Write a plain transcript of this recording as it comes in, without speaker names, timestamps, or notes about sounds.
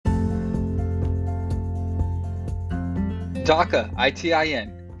DACA,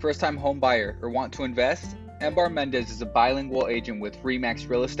 ITIN, first-time home buyer or want to invest? Embar Mendez is a bilingual agent with RE/MAX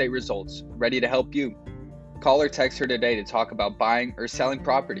Real Estate Results, ready to help you. Call or text her today to talk about buying or selling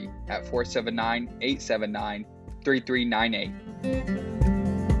property at 479-879-3398.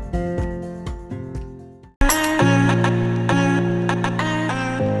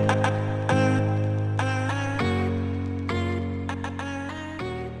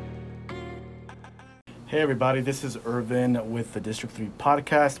 Hey everybody, this is Irvin with the District 3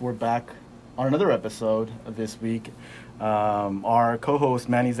 podcast. We're back on another episode this week. Our co-host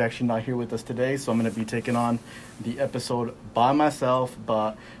Manny's actually not here with us today, so I'm going to be taking on the episode by myself,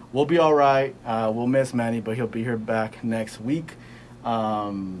 but we'll be all right. We'll miss Manny, but he'll be here back next week.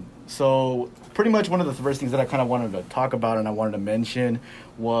 So pretty much one of the first things that I kind of wanted to talk about and I wanted to mention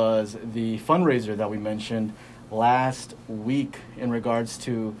was the fundraiser that we mentioned last week in regards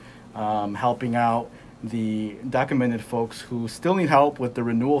to helping out the documented folks who still need help with the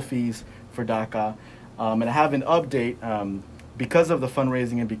renewal fees for DACA. And I have an update. Because of the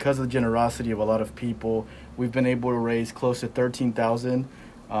fundraising and because of the generosity of a lot of people, we've been able to raise close to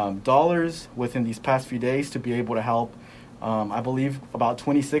 $13,000 within these past few days to be able to help, I believe, about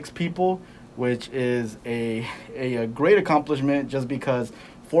 26 people, which is a great accomplishment just because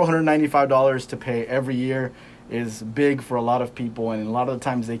 $495 to pay every year is big for a lot of people, and a lot of the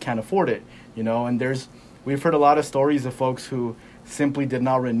times they can't afford it, you know. And we've heard a lot of stories of folks who simply did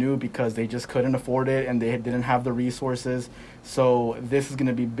not renew because they just couldn't afford it and they didn't have the resources. So this is going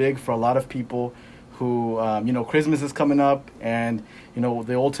to be big for a lot of people who, Christmas is coming up, and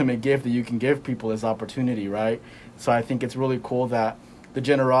the ultimate gift that you can give people is opportunity, right? So I think it's really cool that the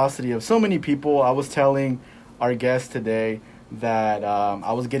generosity of so many people. I was telling our guest today that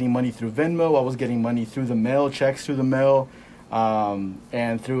I was getting money through Venmo, I was getting money through the mail, checks through the mail,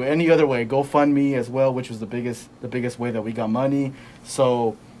 and through any other way, GoFundMe as well, which was the biggest way that we got money.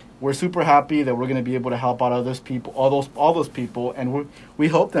 So we're super happy that we're going to be able to help out others people, all those people, and we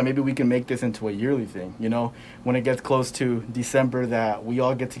hope that maybe we can make this into a yearly thing. When it gets close to December, that we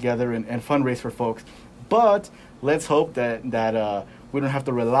all get together and fundraise for folks. But let's hope that we don't have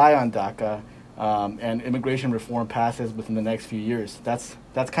to rely on DACA. And immigration reform passes within the next few years. That's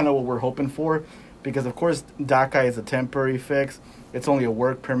kind of what we're hoping for, because of course DACA is a temporary fix. It's only a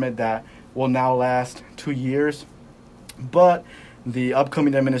work permit that will now last 2 years. But the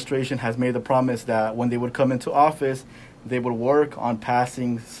upcoming administration has made the promise that when they would come into office, they would work on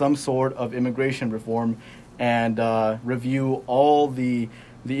passing some sort of immigration reform and review all the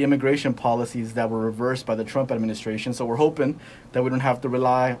immigration policies that were reversed by the Trump administration. So we're hoping that we don't have to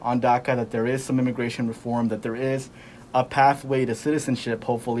rely on DACA, that there is some immigration reform, that there is a pathway to citizenship,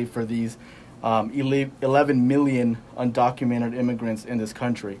 hopefully, for these 11 million undocumented immigrants in this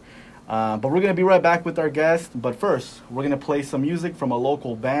country. But we're going to be right back with our guest. But first, we're going to play some music from a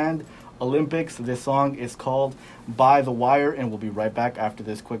local band, Olympics. This song is called By the Wire, and we'll be right back after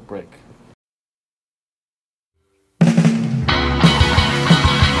this quick break.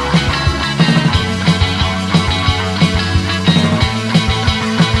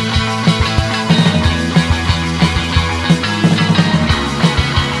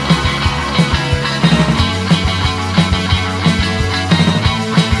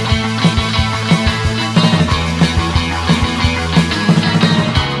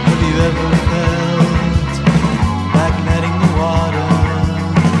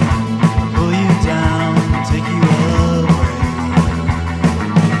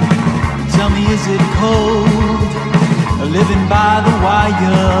 Is it cold, living by the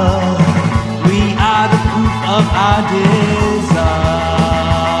wire? We are the proof of our desire.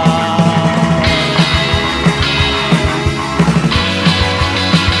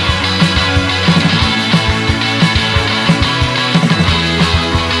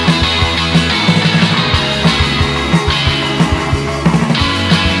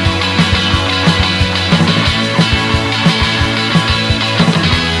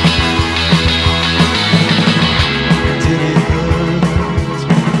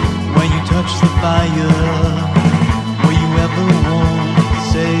 Will you ever want to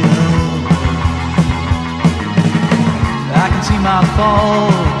say a word? I can see my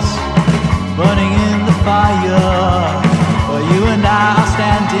faults burning in the fire, but you and I are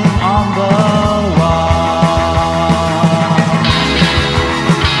standing on the wall.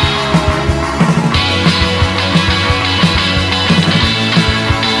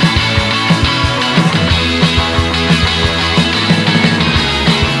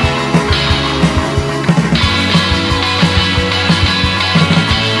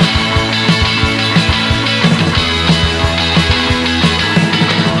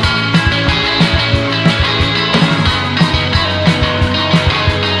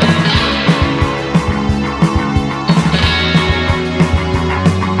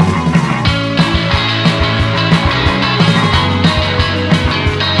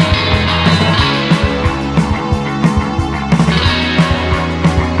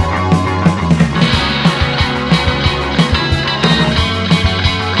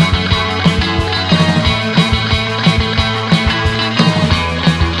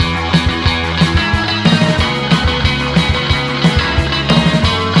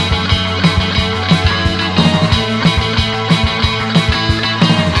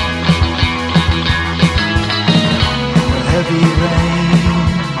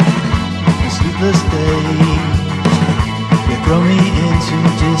 rage. You throw me into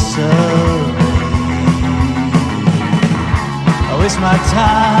disarray. I waste my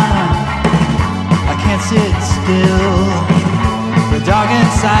time, I can't sit still. The dark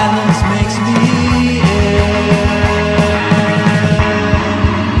and silence makes me ill.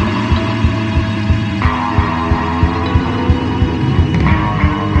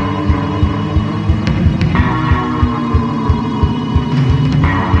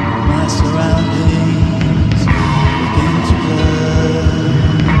 My surroundings begin to blur.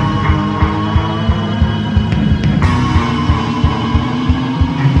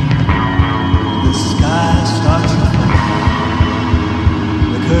 The sky starts to fall.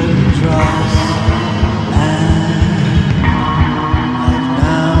 The curtain drops, and I've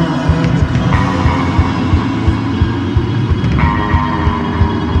now heard the call.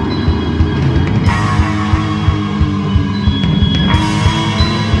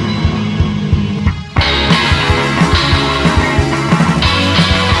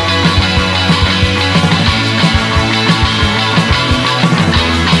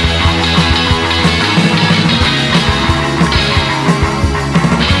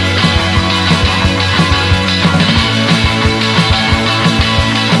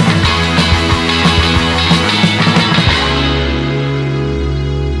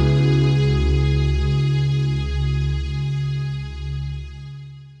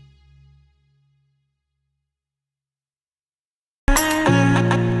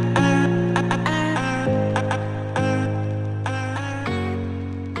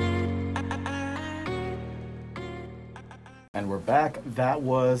 And we're back. That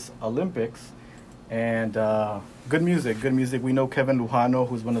was Olympics. And good music, good music. We know Kevin Lujano,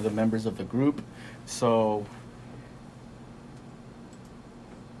 who's one of the members of the group. So,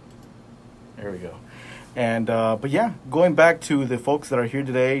 there we go. And, but yeah, going back to the folks that are here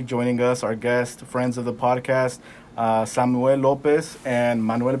today, joining us, our guests, friends of the podcast, Samuel Lopez and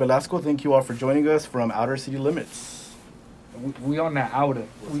Manuel Velasco. Thank you all for joining us from Outer City Limits. We on that outer.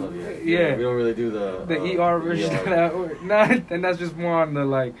 What's up, Yeah. We don't really do the ER version of that. Nah, and that's just more on the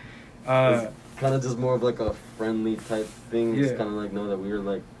like. It's kind of just more of like a friendly type thing. Yeah. It's kind of like know that we were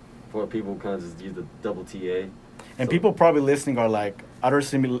like for people kind of just use the double TA. And So- people probably listening are like, Outer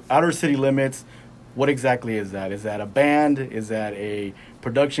City Limits, what exactly is that? Is that a band? Is that a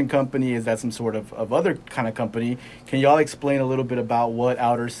production company? Is that some sort of other kind of company? Can y'all explain a little bit about what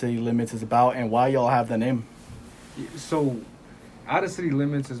Outer City Limits is about and why y'all have the name? So, Out of City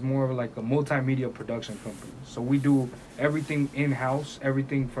Limits is more of like a multimedia production company. So we do everything in-house,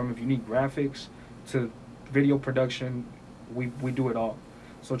 everything from if you need graphics to video production, we do it all.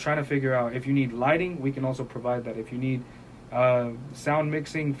 So trying to figure out if you need lighting, we can also provide that. If you need sound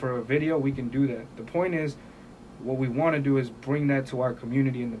mixing for a video, we can do that. The point is, what we want to do is bring that to our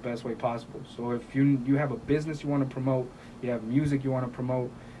community in the best way possible. So if you have a business you want to promote, you have music you want to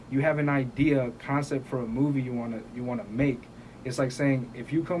promote, you have an idea, a concept for a movie you want to make. It's like saying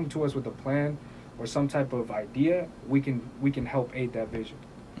if you come to us with a plan or some type of idea, we can help aid that vision.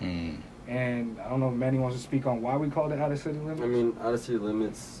 And I don't know if Manny wants to speak on why we called it Out of City Limits. I mean, Out of City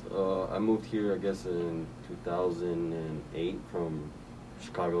Limits, I moved here, I guess, in 2008 from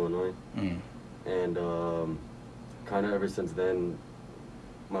Chicago, Illinois. And kind of ever since then,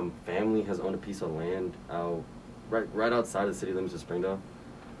 my family has owned a piece of land out right outside the city limits of Springdale,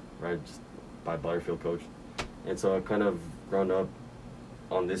 right just by Butterfield Coach. And so I've kind of grown up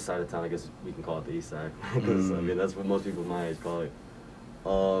on this side of town. I guess we can call it the east side, because I mean that's what most people my age call it.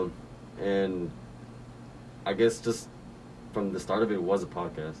 And I guess just from the start of it was a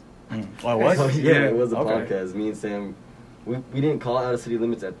podcast. Oh, it was? Yeah, it was a Okay. podcast. Me and Sam, we didn't call it Out of City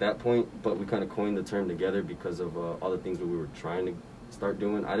Limits at that point, but we kind of coined the term together because of all the things that we were trying to start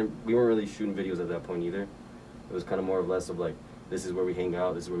doing. We weren't really shooting videos at that point either. It was kind of more or less of like, this is where we hang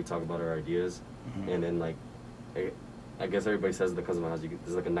out, this is where we talk about our ideas, and then like, I guess everybody says that because of my house,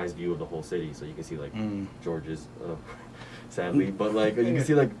 there's like a nice view of the whole city, so you can see like George's, sadly, but like you can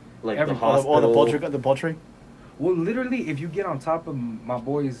see like the hospital. All the poultry? Well, literally, if you get on top of my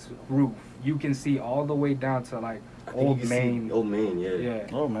boy's roof, you can see all the way down to like I think you Old can Main. see Old Main, yeah. Yeah.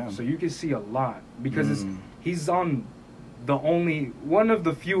 Oh, man. So you can see a lot because he's on one of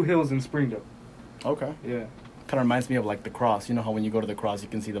the few hills in Springdale. Okay. Yeah. Kind of reminds me of like the cross. You know how when you go to the cross, you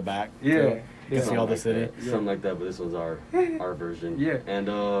can see the back? Yeah. too? You Yeah. can see all the city. Something like that, but this was our version. Yeah. And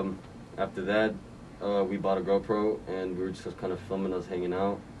after that, we bought a GoPro, and we were just kind of filming us hanging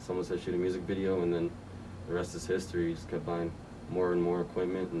out. Someone said shoot a music video, and then the rest is history. We just kept buying more and more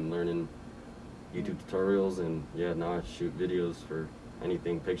equipment and learning YouTube tutorials, and yeah, now I shoot videos for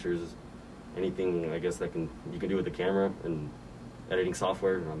anything, pictures, anything I guess you can do with the camera and editing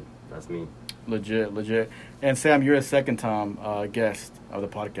software. That's me. Legit. And Sam, you're a second time guest of the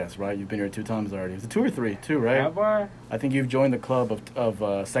podcast, right? You've been here 2 times already. Is it 2 or 3? 2, right? Have I? I think you've joined the club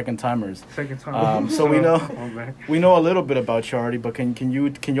of second timers. Second time. So we I'm back. know a little bit about you already, but can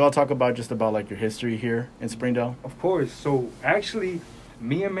you all talk about just about like your history here in Springdale? Of course. So actually,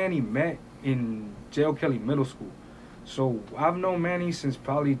 me and Manny met in J.L. Kelly Middle School. So I've known Manny since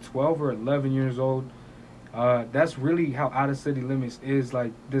probably 12 or 11 years old. That's really how Out of City Limits is,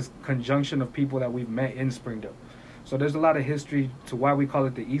 like this conjunction of people that we've met in Springdale. So there's a lot of history to why we call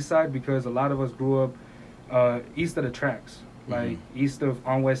it the East Side, because a lot of us grew up east of the tracks, like east of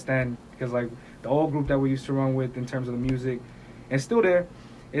on West End, because like the old group that we used to run with in terms of the music, and still there,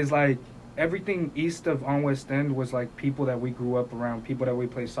 is like everything east of on West End was like people that we grew up around, people that we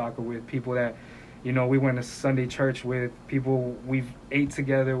played soccer with, people that, you know, we went to Sunday church with, people we've ate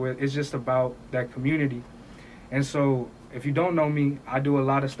together with. It's just about that community. And so if you don't know me, I do a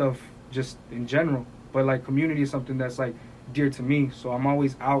lot of stuff just in general, but like community is something that's like dear to me. So I'm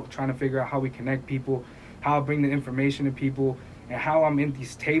always out trying to figure out how we connect people, how I bring the information to people, and how I'm in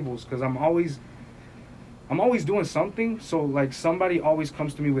these tables, because I'm always doing something. So like somebody always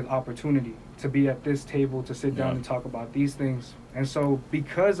comes to me with opportunity to be at this table, to sit down and talk about these things. And so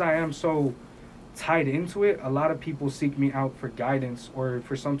because I am so tied into it, a lot of people seek me out for guidance or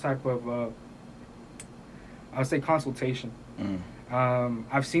for some type of I would say consultation.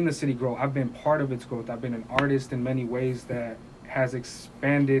 I've seen the city grow. I've been part of its growth. I've been an artist in many ways that has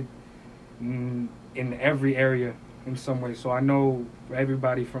expanded in every area in some way. So I know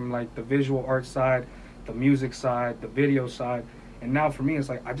everybody from like the visual art side, the music side, the video side. And now for me, it's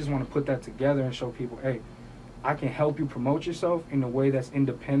like I just want to put that together and show people, hey, I can help you promote yourself in a way that's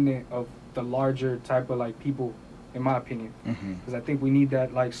independent of the larger type of like people, in my opinion. Because I think we need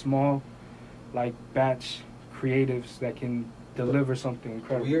that like small, like batch creatives that can deliver something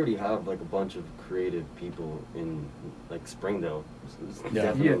incredible. We already have like a bunch of creative people in like Springdale, Yeah.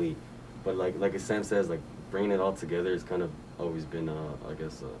 definitely. But like Sam says, like bringing it all together has kind of always been, I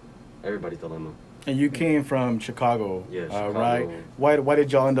guess, everybody's dilemma. And you came from Chicago, Yeah, Chicago. right? Why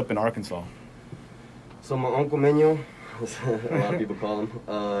did y'all end up in Arkansas? So my uncle Menyo, a lot of people call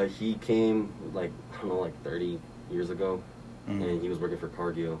him. He came like I don't know, like 30 years ago, and he was working for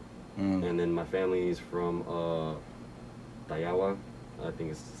Cargill. And then my family is from Tayawa. I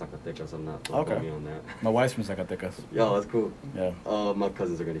think it's Zacatecas. I'm not Okay. quote me on that. My wife's from Zacatecas. Yo, that's cool. Yeah. My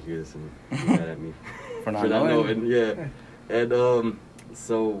cousins are gonna hear this and be mad at me For not knowing. Yeah, and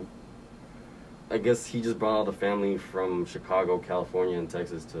so I guess he just brought all the family from Chicago, California, and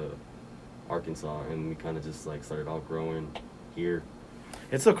Texas to Arkansas, and we kind of just like started all growing here.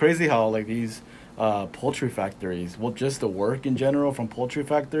 It's so crazy how like these poultry factories, well, just the work in general from poultry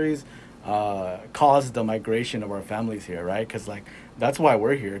factories, caused the migration of our families here, right? Because like that's why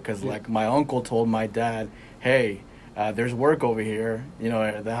we're here. Because like my uncle told my dad, "Hey, there's work over here. You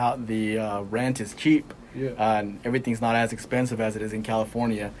know, the rent is cheap, and everything's not as expensive as it is in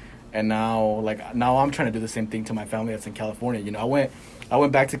California." And now I'm trying to do the same thing to my family that's in California. You know, I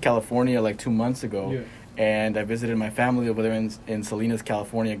went back to California like 2 months ago. Yeah. And I visited my family over there in Salinas,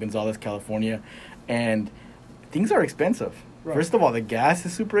 California, Gonzales, California, and things are expensive. Right. First of all, the gas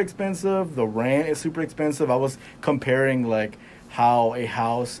is super expensive. The rent is super expensive. I was comparing like how a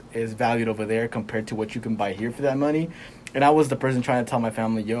house is valued over there compared to what you can buy here for that money. And I was the person trying to tell my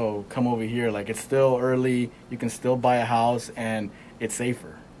family, yo, come over here. Like, it's still early. You can still buy a house, and it's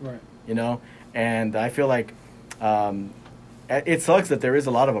safer. Right. You know? And I feel like it sucks that there is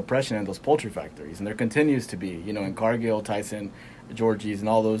a lot of oppression in those poultry factories, and there continues to be, you know, in Cargill, Tyson, Georgie's, and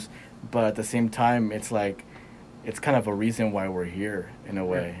all those. But at the same time, it's like, it's kind of a reason why we're here in a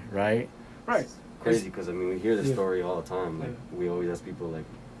way, right? Right. It's crazy because I mean we hear this Yeah. story all the time. Like we always ask people like,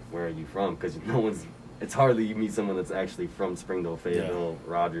 "Where are you from?" Because no one's. It's hardly you meet someone that's actually from Springdale, Fayetteville,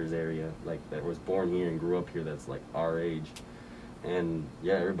 Rogers area, like that was born here and grew up here. That's like our age, and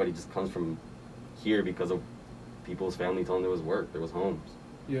yeah, everybody just comes from here because of people's family told them there was work, there was homes.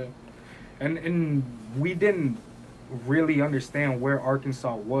 Yeah. And we didn't really understand where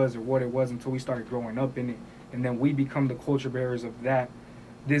Arkansas was or what it was until we started growing up in it. And then we become the culture bearers of that.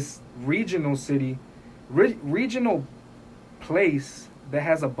 This regional city, regional place that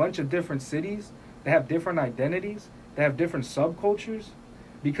has a bunch of different cities, that have different identities, that have different subcultures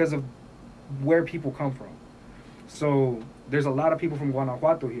because of where people come from. So there's a lot of people from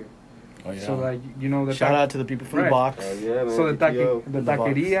Guanajuato here. Oh, yeah. So like, you know, Shout out to the people from the Right. box. Yeah, man. so the BTO.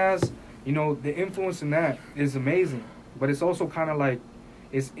 taquerias, you know, the influence in that is amazing. But it's also kind of like,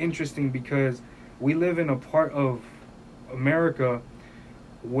 it's interesting because we live in a part of America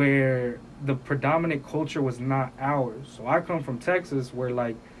where the predominant culture was not ours. So I come from Texas where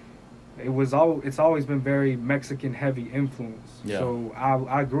like it's always been very Mexican heavy influence. Yeah. So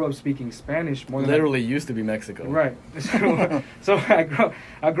I grew up speaking Spanish more than Literally used to be Mexico. Right. So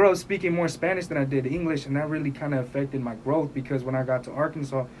I grew up speaking more Spanish than I did English, and that really kind of affected my growth because when I got to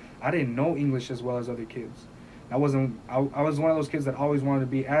Arkansas, I didn't know English as well as other kids. I was one of those kids that always wanted to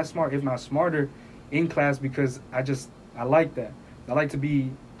be as smart, if not smarter, in class because I like that. I like to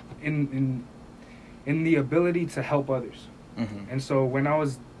be in the ability to help others. Mm-hmm. And so when I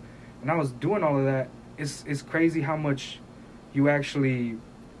was doing all of that, it's crazy how much you actually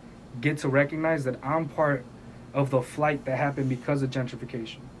get to recognize that I'm part of the flight that happened because of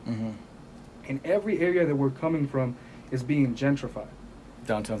gentrification. Mm-hmm. And every area that we're coming from is being gentrified.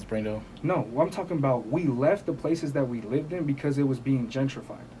 Downtown Springdale. No, I'm talking about we left the places that we lived in because it was being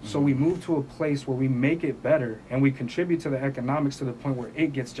gentrified. So we moved to a place where we make it better and we contribute to the economics to the point where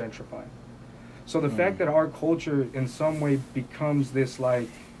it gets gentrified. So the fact that our culture in some way becomes this like,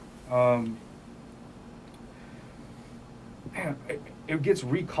 it gets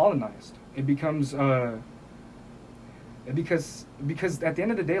recolonized. It becomes, because at the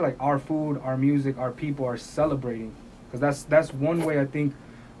end of the day, like our food, our music, our people are celebrating. Because that's one way I think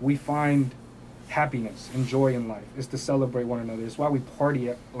we find happiness and joy in life is to celebrate one another. It's why we party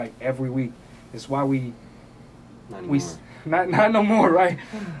like every week. It's why not no more, right?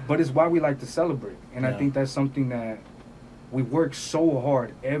 But it's why we like to celebrate. And I think that's something that we work so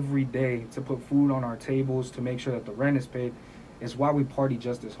hard every day to put food on our tables, to make sure that the rent is paid. It's why we party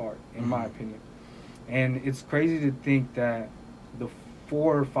just as hard, in my opinion. And it's crazy to think that the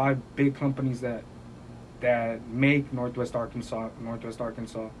 4 or 5 big companies that make Northwest Arkansas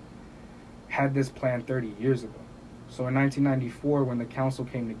had this plan 30 years ago. So in 1994, when the council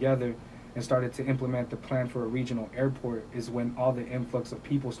came together and started to implement the plan for a regional airport, is when all the influx of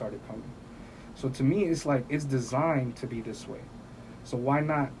people started coming. So to me, it's like it's designed to be this way. So why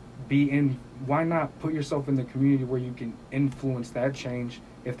not put yourself in the community where you can influence that change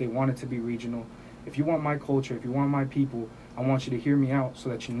if they want it to be regional? If you want my culture, if you want my people, I want you to hear me out so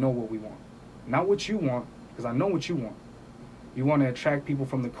that you know what we want. Not what you want, because I know what you want. You want to attract people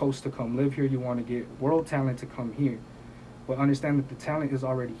from the coast to come live here. You want to get world talent to come here. But understand that the talent is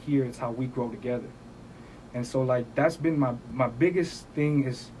already here. It's how we grow together. And so, like, that's been my biggest thing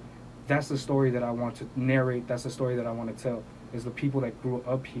is that's the story that I want to narrate. That's the story that I want to tell, is the people that grew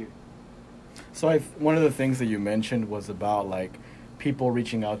up here. So one of the things that you mentioned was about, like, people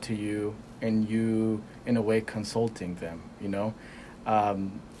reaching out to you and you, in a way, consulting them, you know?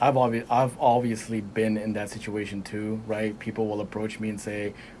 I've obviously been in that situation too, right? People will approach me and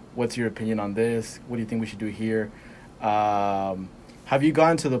say, what's your opinion on this? What do you think we should do here? Have you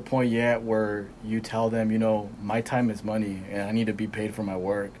gotten to the point yet where you tell them, you know, my time is money and I need to be paid for my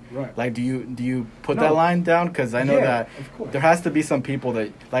work? Right. Like, do you put that line down? Because I know that there has to be some people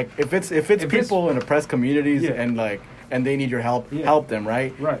that, like, if it's people in oppressed communities and like, and they need your help, help them,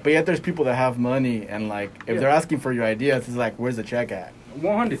 right? Right. But yet there's people that have money and, like, if they're asking for your ideas, it's like, where's the check at?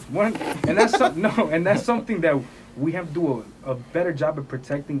 100. And that's and that's something that we have to do a better job of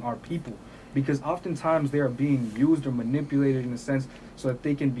protecting our people, because oftentimes they are being used or manipulated in a sense so that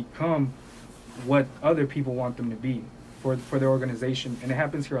they can become what other people want them to be for their organization. And it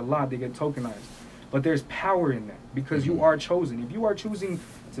happens here a lot. They get tokenized. But there's power in that because you are chosen. If you are choosing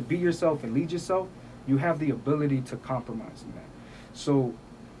to be yourself and lead yourself, you have the ability to compromise in that. So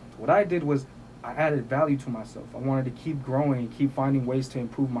what I did was I added value to myself. I wanted to keep growing and keep finding ways to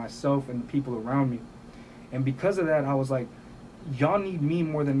improve myself and the people around me. And because of that, I was like, y'all need me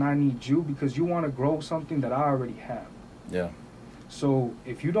more than I need you, because you want to grow something that I already have. Yeah. So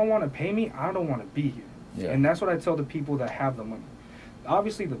if you don't want to pay me, I don't want to be here. Yeah. And that's what I tell the people that have the money.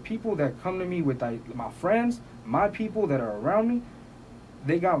 Obviously, the people that come to me with my friends, my people that are around me,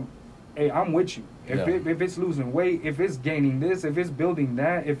 they got, hey, I'm with you. If it's losing weight, if it's gaining this, if it's building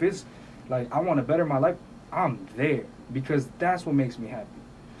that, if it's like I want to better my life, I'm there, because that's what makes me happy.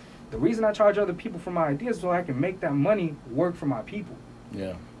 The reason I charge other people for my ideas is so I can make that money work for my people.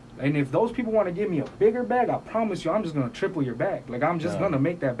 Yeah. And if those people want to give me a bigger bag, I promise you I'm just going to triple your bag. Like, I'm just going to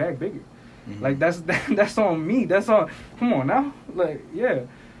make that bag bigger. Mm-hmm. Like, that's on me. That's on, come on now. Like, yeah.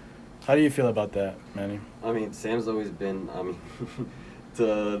 How do you feel about that, Manny? I mean, Sam's always been,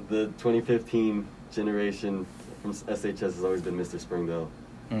 to the 2015 generation from SHS has always been Mr. Springdale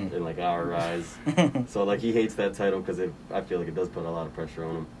in, like, our eyes. So, like, he hates that title because I feel like it does put a lot of pressure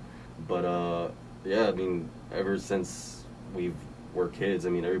on him. But, yeah, I mean, ever since we're kids, I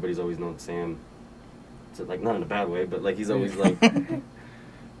mean, everybody's always known Sam, to, like, not in a bad way, but, like, he's always, like,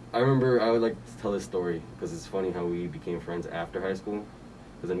 I remember I would like to tell this story because it's funny how we became friends after high school.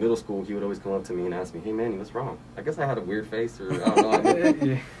 Because in middle school, he would always come up to me and ask me, hey, Manny, what's wrong? I guess I had a weird face, or I don't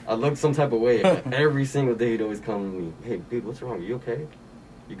know. I looked some type of way. Every single day he'd always come to me, hey, dude, what's wrong? You okay?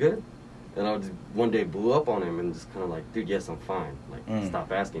 You good? And I would just, one day blew up on him and just kind of like, dude, yes, I'm fine. Like,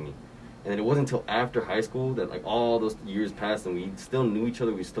 stop asking me. And then it wasn't until after high school that like all those years passed and we still knew each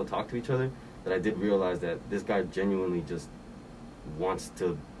other, we still talked to each other, that I did realize that this guy genuinely just wants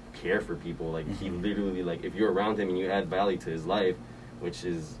to care for people. Like, he literally, like, if you're around him and you add value to his life, which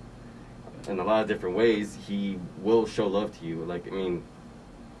is in a lot of different ways, he will show love to you. Like, I mean,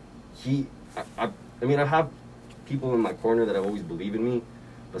 I have people in my corner that have always believed in me,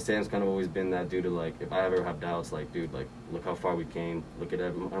 but Sam's kind of always been that dude to, like, if I ever have doubts, like, dude, like, look how far we came, look at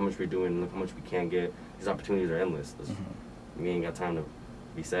how much we're doing, look how much we can get. These opportunities are endless. We ain't got time to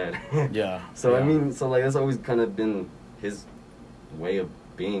be sad. Yeah. So, I mean, so, like, that's always kind of been his way of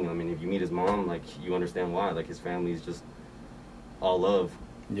being. I mean, if you meet his mom, like, you understand why. Like, his family's just all love.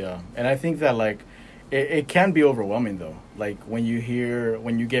 Yeah, and I think that, like, it can be overwhelming, though. Like, when you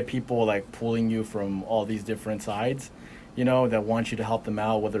get people, like, pulling you from all these different sides, you know, that want you to help them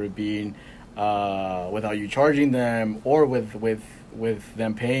out, whether it be without you charging them or with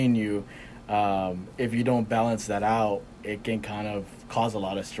them paying you. If you don't balance that out, it can kind of cause a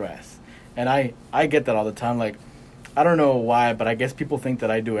lot of stress. And I get that all the time. Like, I don't know why, but I guess people think that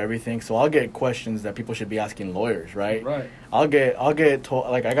I do everything. So I'll get questions that people should be asking lawyers, right? Right. I'll get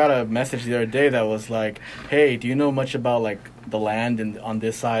told, like, I got a message the other day that was like, hey, do you know much about, like, the land on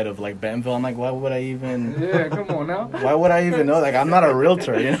this side of, like, Bentonville? I'm like, why would I even... Yeah, come on now. Why would I even know? Like, I'm not a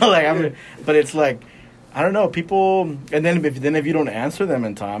realtor, you know? Like, but it's like, I don't know, people... And then if you don't answer them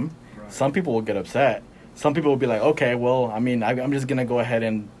in time, Right. Some people will get upset. Some people will be like, okay, well, I mean, I'm just going to go ahead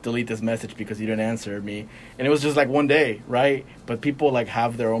and delete this message because you didn't answer me. And it was just like one day, right? But people, like,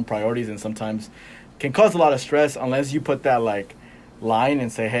 have their own priorities and sometimes can cause a lot of stress unless you put that, like, line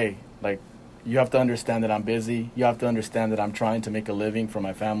and say, hey, like, you have to understand that I'm busy. You have to understand that I'm trying to make a living for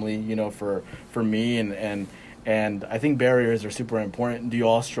my family, you know, for me. And I think barriers are super important. Do you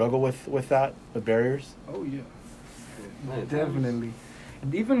all struggle with that, with barriers? Oh, yeah. Definitely.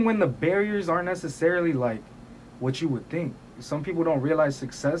 Even when the barriers aren't necessarily like what you would think. Some people don't realize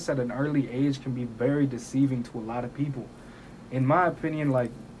success at an early age can be very deceiving to a lot of people. In my opinion, like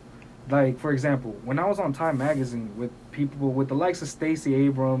for example, when I was on Time Magazine with people with the likes of Stacey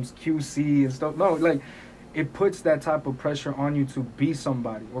Abrams, QC and stuff, no, like, it puts that type of pressure on you to be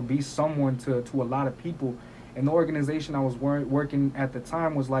somebody or be someone to a lot of people. And the organization I was working at the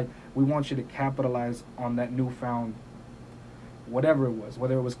time was like, we want you to capitalize on that newfound whatever it was,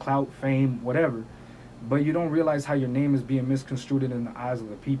 whether it was clout, fame, whatever. But you don't realize how your name is being misconstrued in the eyes of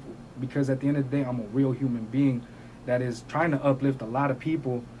the people. Because at the end of the day, I'm a real human being that is trying to uplift a lot of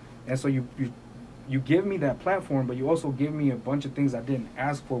people. And so you give me that platform, but you also give me a bunch of things I didn't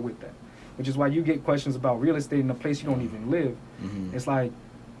ask for with that. Which is why you get questions about real estate in a place you don't even live. Mm-hmm. It's like,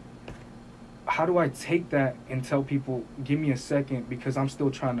 how do I take that and tell people, give me a second, because I'm still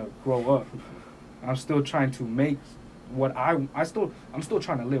trying to grow up. I'm still trying to make what I'm still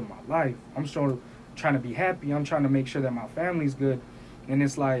trying to live my life. I'm still trying to be happy. I'm trying to make sure that my family's good. And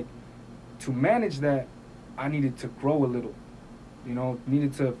it's like, to manage that, I needed to grow a little, you know,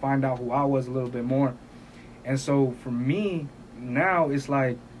 needed to find out who I was a little bit more. And so for me now, it's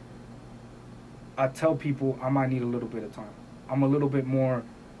like, I tell people I might need a little bit of time. I'm a little bit more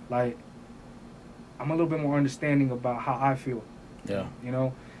understanding about how I feel. Yeah. You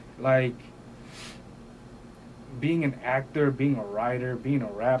know, like, being an actor, being a writer, being a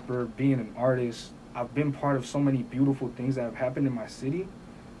rapper, being an artist, I've been part of so many beautiful things that have happened in my city,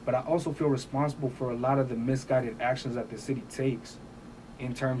 but I also feel responsible for a lot of the misguided actions that the city takes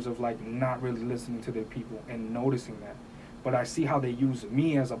in terms of, like, not really listening to their people and noticing that. But I see how they use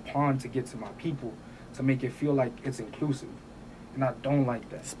me as a pawn to get to my people, to make it feel like it's inclusive. And I don't like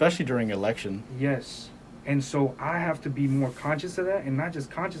that. Especially during election. Yes. And so I have to be more conscious of that, and not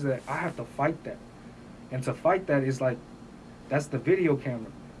just conscious of that, I have to fight that. And to fight that is like, that's the video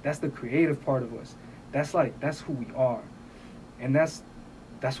camera. That's the creative part of us. That's who we are. And that's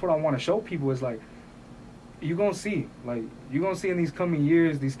what I want to show people is like, you're going to see in these coming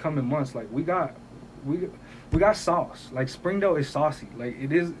years, these coming months, like, we got sauce. Like, Springdale is saucy. Like,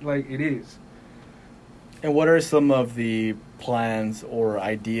 it is. And what are some of the plans or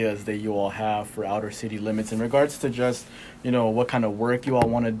ideas that you all have for Outer City Limits in regards to just, you know, what kind of work you all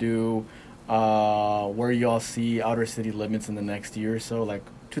want to do, where you all see Outer City Limits in the next year or so? Like,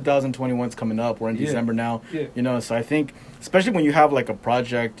 2021's coming up. We're in December now. Yeah. You know, so I think, especially when you have, like, a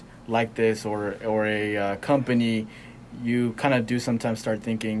project like this or a company, you kind of do sometimes start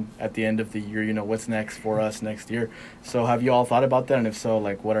thinking at the end of the year, you know, what's next for us next year. So have you all thought about that? And if so,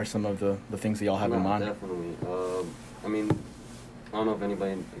 like, what are some of the things that y'all have in mind? Definitely. I mean, I don't know if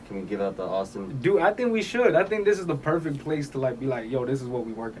anybody can we give out the Austin. Dude, I think we should. I think this is the perfect place to like be like, yo, this is what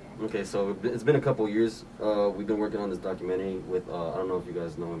we working on. Okay, so it's been a couple years. We've been working on this documentary with I don't know if you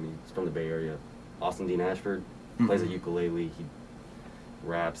guys know him. He's from the Bay Area. Austin Dean Ashford plays a ukulele. He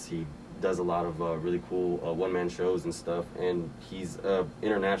raps. He does a lot of really cool one-man shows and stuff. And he's an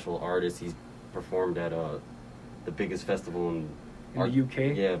international artist. He's performed at the biggest festival in the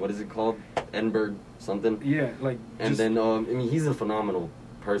UK. Yeah, what is it called? Edinburgh something. Yeah, like. And then I mean, he's a phenomenal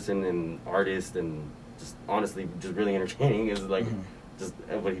person and artist, and just honestly, just really entertaining. Is like just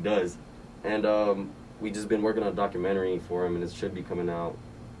what he does. And we just been working on a documentary for him, and it should be coming out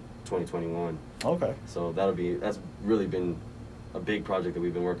 2021. Okay. So that's really been a big project that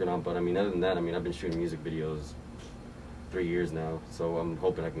we've been working on. But I mean, other than that, I mean, I've been shooting music videos 3 years now. So I'm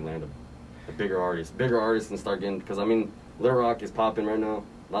hoping I can land a bigger artist, and start getting, because I mean, Little Rock is popping right now.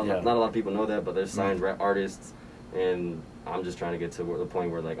 Not a lot of people know that, but there's signed artists, and I'm just trying to get to the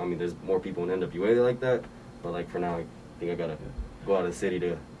point where, like, I mean, there's more people in NWA like that, but like for now, I think I gotta go out of the city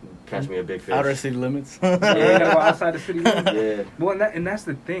to catch me a big fish. Outer city limits. Yeah, you gotta go outside the city limits. Yeah. Well, and that's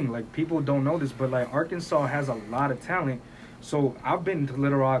the thing. Like, people don't know this, but like Arkansas has a lot of talent. So I've been to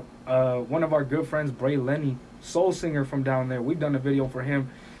Little Rock. One of our good friends, Bray Lenny, soul singer from down there. We've done a video for him.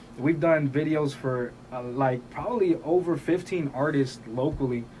 We've done videos for like probably over 15 artists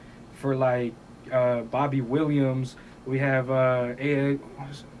locally, for like Bobby Williams. We have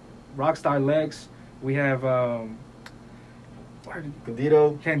Rockstar Lex. We have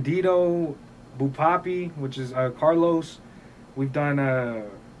Candido, Bupapi, which is Carlos. We've done. I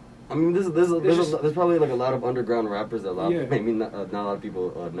mean, there's probably like a lot of underground rappers that maybe not a lot of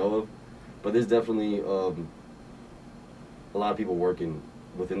people know of, but there's definitely a lot of people working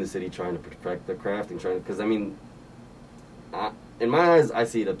within the city trying to perfect the craft and trying to, because I mean, in my eyes, I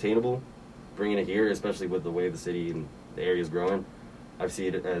see it obtainable, bringing it here, especially with the way the city and the area is growing. I see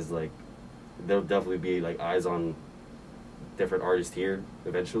it as like there'll definitely be like eyes on different artists here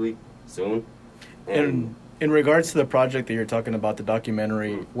eventually, soon. And in regards to the project that you're talking about, the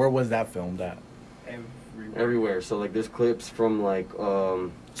documentary, where was that filmed at? Everywhere. So like there's clips from like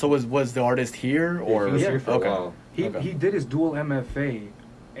So was the artist here, or he was here for a while. He did his dual MFA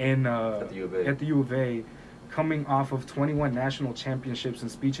in at the U of A, coming off of 21 national championships in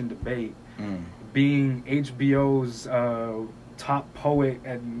speech and debate, being HBO's top poet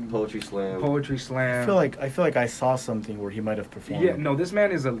at Poetry Slam. I feel like I saw something where he might have performed. Yeah, no, this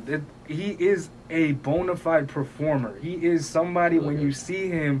man is he is a bona fide performer. He is somebody when you see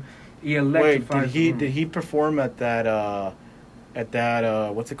him, he electrifies. Wait, did he perform at that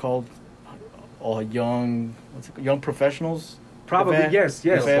what's it called? Young Professionals? Probably, event? yes.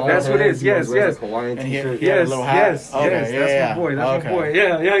 Yeah, That's what it is. Yes. Hawaiian And he had t-shirt. a little hat. Yes. That's my boy. That's my boy.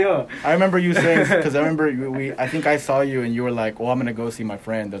 Yeah. I remember you saying, because I remember I think I saw you and you were like, well, I'm going to go see my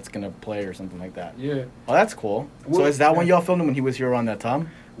friend that's going to play or something like that. Yeah. Oh, that's cool. So is that when y'all filmed him, when he was here around that time?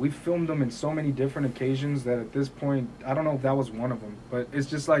 We filmed him in so many different occasions that at this point, I don't know if that was one of them, but it's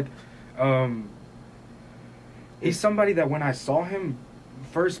just like, he's somebody that when I saw him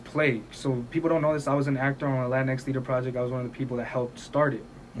first play, so people don't know this, I was an actor on a Latinx theater project. I was one of the people that helped start it.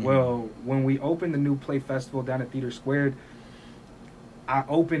 Well, when we opened the new play festival down at Theater Squared, I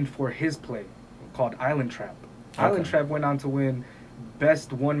opened for his play called Island Trap. Okay. Island Trap went on to win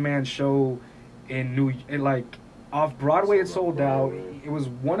best one-man show off Broadway. It sold out. It was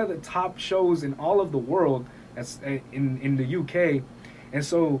one of the top shows in all of the world, that's in the UK. And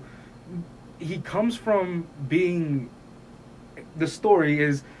so he comes from being, the story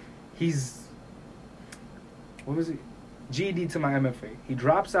is he's, what was it? GED to my MFA. He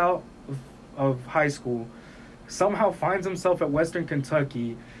drops out of high school, somehow finds himself at Western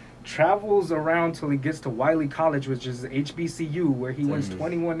Kentucky, travels around till he gets to Wiley College, which is HBCU, where he wins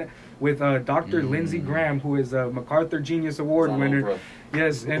 21 with Dr. Lindsey Graham, who is a MacArthur Genius Award winner. Oprah.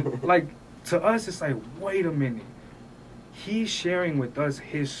 Yes, and like to us, it's like, wait a minute. He's sharing with us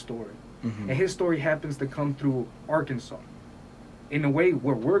his story, and his story happens to come through Arkansas, in a way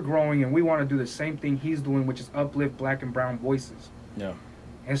where we're growing, and we want to do the same thing he's doing, which is uplift Black and brown voices. Yeah.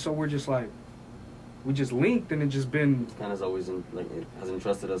 And so we're just like, we just linked, and it just been. Kind of always it has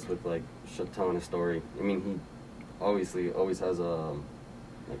entrusted us with like telling a story. I mean, he obviously always has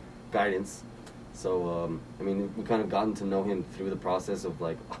like guidance. So I mean, we kind of gotten to know him through the process of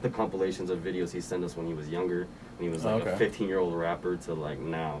like the compilations of videos he sent us when he was younger, when he was like a 15-year-old rapper to like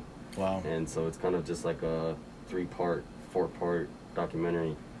now. Wow. And so it's kind of just like a 4-part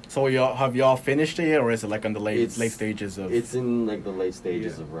documentary. So have y'all finished it yet, or is it like on the late stages of? It's in like the late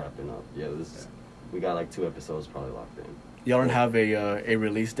stages of wrapping up. Yeah, we got like 2 episodes probably locked in. Y'all don't have a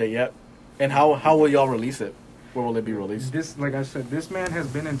release date yet, and how will y'all release it? Where will it be released? This, like I said, this man has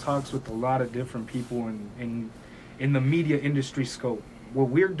been in talks with a lot of different people in the media industry scope. What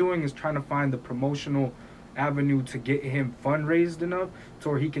we're doing is trying to find the promotional avenue to get him fundraised enough to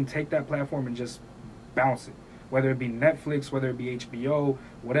where he can take that platform and just bounce it, whether it be Netflix, whether it be HBO,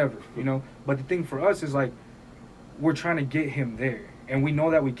 whatever, you know. But the thing for us is like we're trying to get him there, and we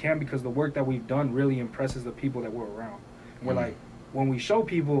know that we can because the work that we've done really impresses the people that we're around. And we're like, when we show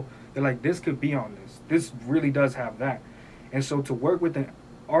people, they're like, this could be on this. This really does have that. And so to work with an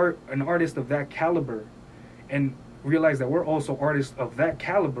artist of that caliber and realize that we're also artists of that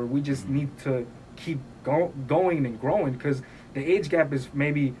caliber, we just need to keep going and growing, because the age gap is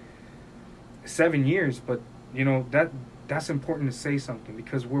maybe 7 years, but you know that's important to say something,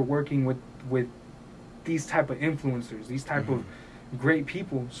 because we're working with these type of influencers, these type of great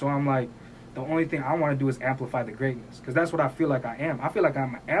people. So I'm like, the only thing I want to do is amplify the greatness, because that's what I feel like I am. I feel like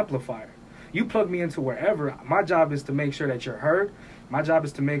I'm an amplifier. You plug me into wherever, my job is to make sure that you're heard. My job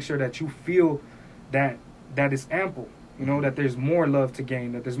is to make sure that you feel that it's ample, you know, that there's more love to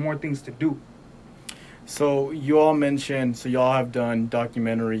gain, that there's more things to do. So you all mentioned, so y'all have done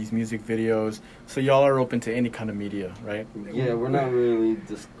documentaries, music videos, so y'all are open to any kind of media, right? Yeah, we're not really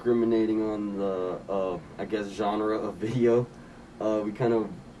discriminating on the, I guess, genre of video. We kind of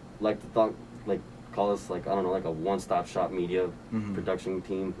like to call us, like, I don't know, like a one-stop shop media production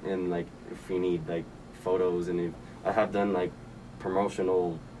team. And, like, if we need, like, photos, and if I have done, like,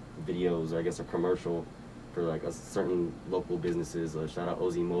 promotional videos, or I guess a commercial for like a certain local businesses. Shout out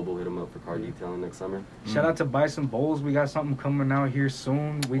OZ Mobile, hit them up for car detailing next summer. Shout out to Bison Bowls. We got something coming out here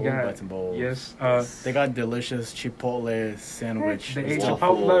soon. We got Bison Bowls. Yes. They got delicious Chipotle sandwich. The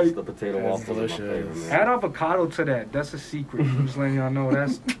Waffles, the potato waffles, delicious. are my favorite, man. Add avocado to that. That's a secret. I'm just letting y'all know.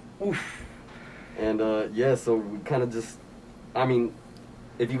 That's oof. And yeah, so we kind of just, I mean,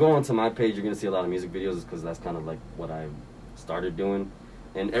 if you go onto my page, you're gonna see a lot of music videos, because that's kind of like what I started doing.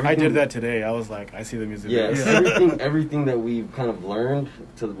 And I did that today. I was like, I see the music yeah, videos. everything that we've kind of learned,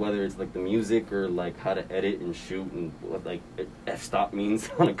 to whether it's like the music or like how to edit and shoot and what like f-stop means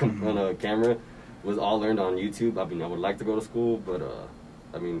on a camera, was all learned on YouTube. I mean, I would like to go to school, but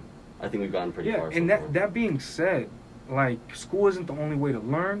I mean, I think we've gotten pretty far. Yeah, and so far. that being said, like, school isn't the only way to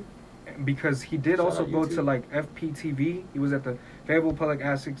learn, because he did also go to like FPTV. He was at the Fayetteville Public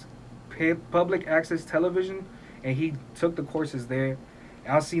Access Television, and he took the courses there.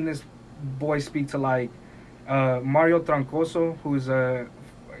 I've seen this boy speak to like Mario Troncoso, who's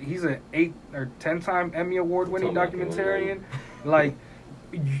he's an 8 or 10-time Emmy Award-winning documentarian. Like,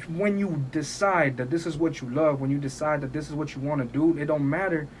 when you decide that this is what you love, when you decide that this is what you want to do, it don't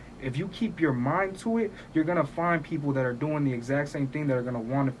matter. If you keep your mind to it, you're gonna find people that are doing the exact same thing that are gonna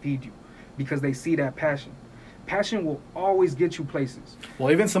want to feed you, because they see that passion. Passion will always get you places.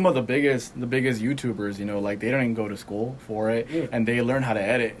 Well, even some of the biggest YouTubers, you know, like, they don't even go to school for it, and they learn how to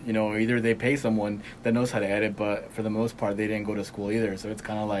edit. You know, either they pay someone that knows how to edit, but for the most part, they didn't go to school either. So it's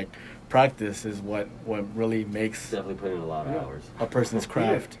kind of like practice is what really makes definitely put in a lot of hours. A person's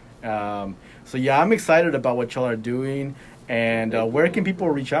craft. So yeah, I'm excited about what y'all are doing. And where can people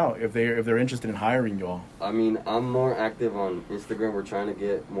reach out if they're interested in hiring y'all? I mean, I'm more active on Instagram. We're trying to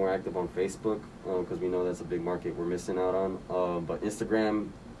get more active on Facebook, because we know that's a big market we're missing out on. But Instagram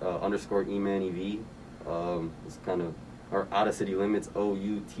 _ EMANEV is kind of our Out of City Limits,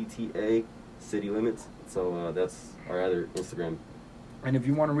 OUTTA City Limits. So that's our other Instagram. And if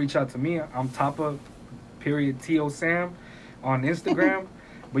you want to reach out to me, I'm Tapa _TO Sam on Instagram.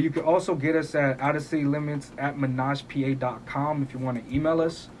 But you can also get us at outofcitylimits@menagepA.com if you want to email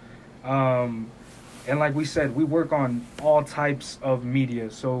us. And like we said, we work on all types of media.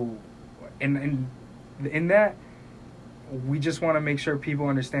 So in that, we just want to make sure people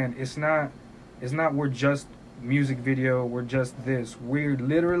understand it's not we're just music video, we're just this. We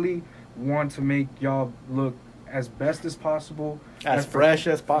literally want to make y'all look as best as possible. As fresh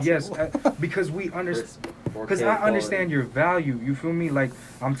as possible. Yes, because we understand. Because I understand your value, you feel me? Like,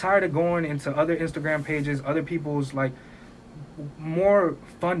 I'm tired of going into other Instagram pages, other people's, like, more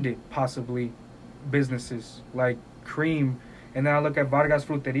funded, possibly, businesses, like Cream. And then I look at Vargas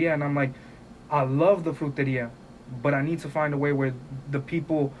Fruteria, and I'm like, I love the fruteria, but I need to find a way where the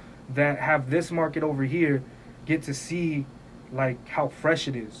people that have this market over here get to see, like, how fresh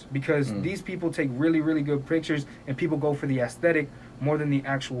it is. Because these people take really, really good pictures, and people go for the aesthetic more than the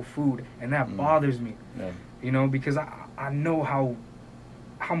actual food, and that bothers me. Yeah. You know, because I know how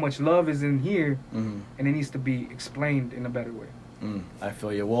much love is in here, and it needs to be explained in a better way. I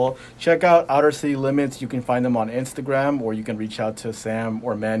feel you. Well, check out Outer City Limits. You can find them on Instagram, or you can reach out to Sam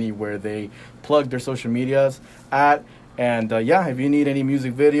or Manny where they plug their social medias at. And yeah, if you need any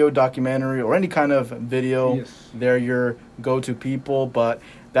music video, documentary, or any kind of video, Yes. they're your go-to people. But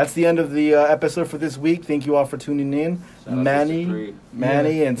that's the end of the episode for this week. Thank you all for tuning in. Shout out to Manny, Supreme.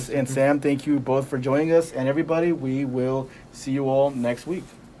 Manny, Yeah, and Sam, thank you both for joining us. And everybody, we will see you all next week.